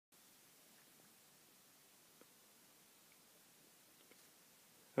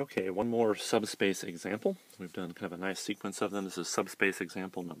Okay, one more subspace example. We've done kind of a nice sequence of them. This is subspace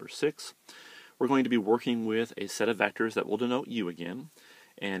example number 6. We're going to be working with a set of vectors that will denote U again.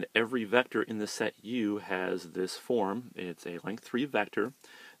 And every vector in the set U has this form. It's a length 3 vector.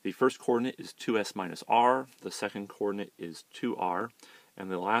 The first coordinate is 2s minus r, the second coordinate is 2r, and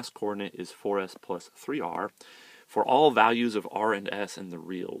the last coordinate is 4s plus 3r for all values of r and s in the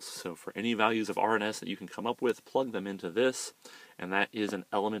reals. So for any values of r and s that you can come up with, plug them into this, and that is an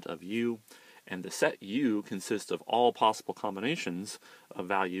element of U. And the set U consists of all possible combinations of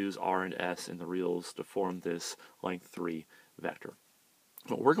values r and s in the reals to form this length 3 vector.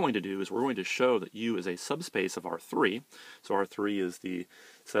 What we're going to do is we're going to show that U is a subspace of R3. So R3 is the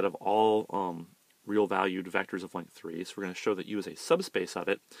set of all real valued vectors of length 3. So we're going to show that U is a subspace of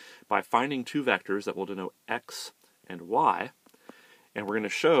it by finding two vectors that will denote x and y. And we're going to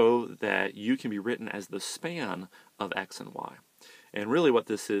show that U can be written as the span of x and y. And really what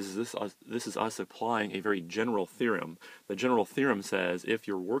this is us applying a very general theorem. The general theorem says if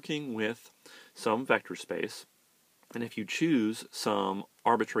you're working with some vector space, and if you choose some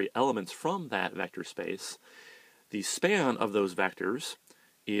arbitrary elements from that vector space, the span of those vectors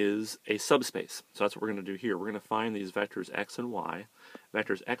is a subspace. So that's what we're going to do here. We're going to find these vectors x and y.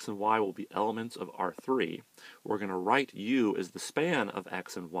 Vectors x and y will be elements of R3. We're going to write U as the span of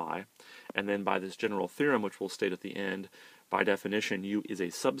x and y. And then by this general theorem, which we'll state at the end, by definition, U is a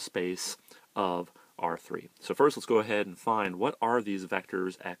subspace of R3. So first let's go ahead and find what are these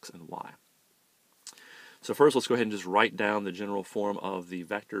vectors x and y. So first let's go ahead and just write down the general form of the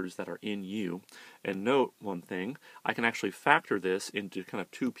vectors that are in U. And note one thing, I can actually factor this into kind of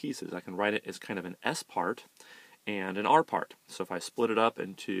two pieces. I can write it as kind of an S part and an R part. So if I split it up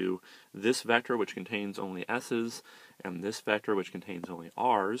into this vector which contains only S's and this vector which contains only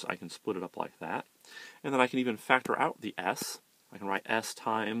R's, I can split it up like that. And then I can even factor out the S. I can write S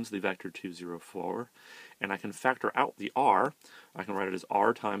times the vector 2, 0, 4. And I can factor out the R. I can write it as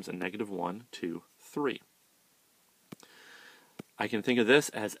R times a negative 1, 2, 3. I can think of this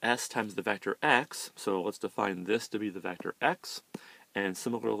as S times the vector x, so let's define this to be the vector x, and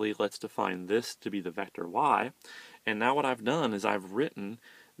similarly let's define this to be the vector y. And now what I've done is I've written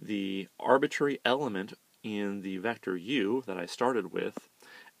the arbitrary element in the vector u that I started with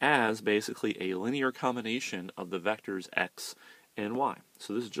as basically a linear combination of the vectors x and y.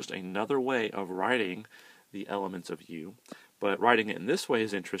 So this is just another way of writing the elements of u. But writing it in this way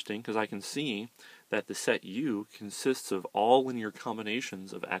is interesting because I can see that the set U consists of all linear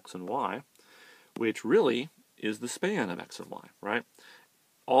combinations of x and y, which really is the span of x and y, right?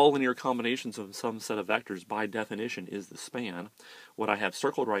 All linear combinations of some set of vectors by definition is the span. What I have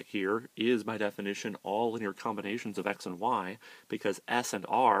circled right here is by definition all linear combinations of x and y because s and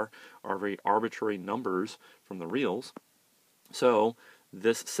r are very arbitrary numbers from the reals. So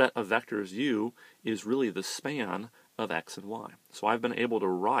this set of vectors U is really the span of x and y. So I've been able to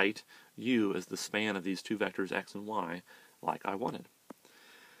write U as the span of these two vectors x and y like I wanted.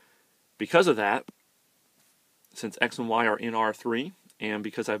 Because of that, since x and y are in R3, and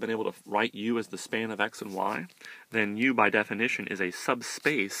because I've been able to write U as the span of x and y, then U by definition is a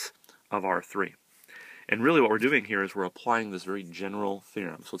subspace of R3. And really what we're doing here is we're applying this very general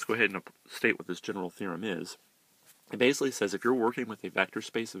theorem. So let's go ahead and state what this general theorem is. It basically says if you're working with a vector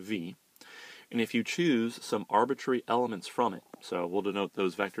space V, and if you choose some arbitrary elements from it, so we'll denote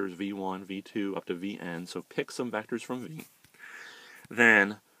those vectors v1, v2, up to vn, so pick some vectors from V,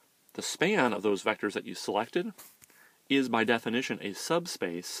 then the span of those vectors that you selected is by definition a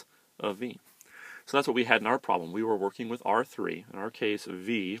subspace of V. So that's what we had in our problem. We were working with R3. In our case,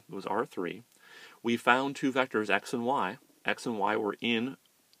 V was R3. We found two vectors x and y. X and y were in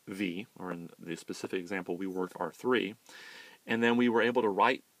V, or in the specific example, we worked R3. And then we were able to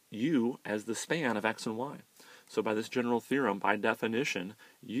write U as the span of x and y. So by this general theorem, by definition,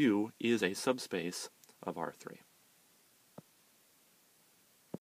 U is a subspace of R3.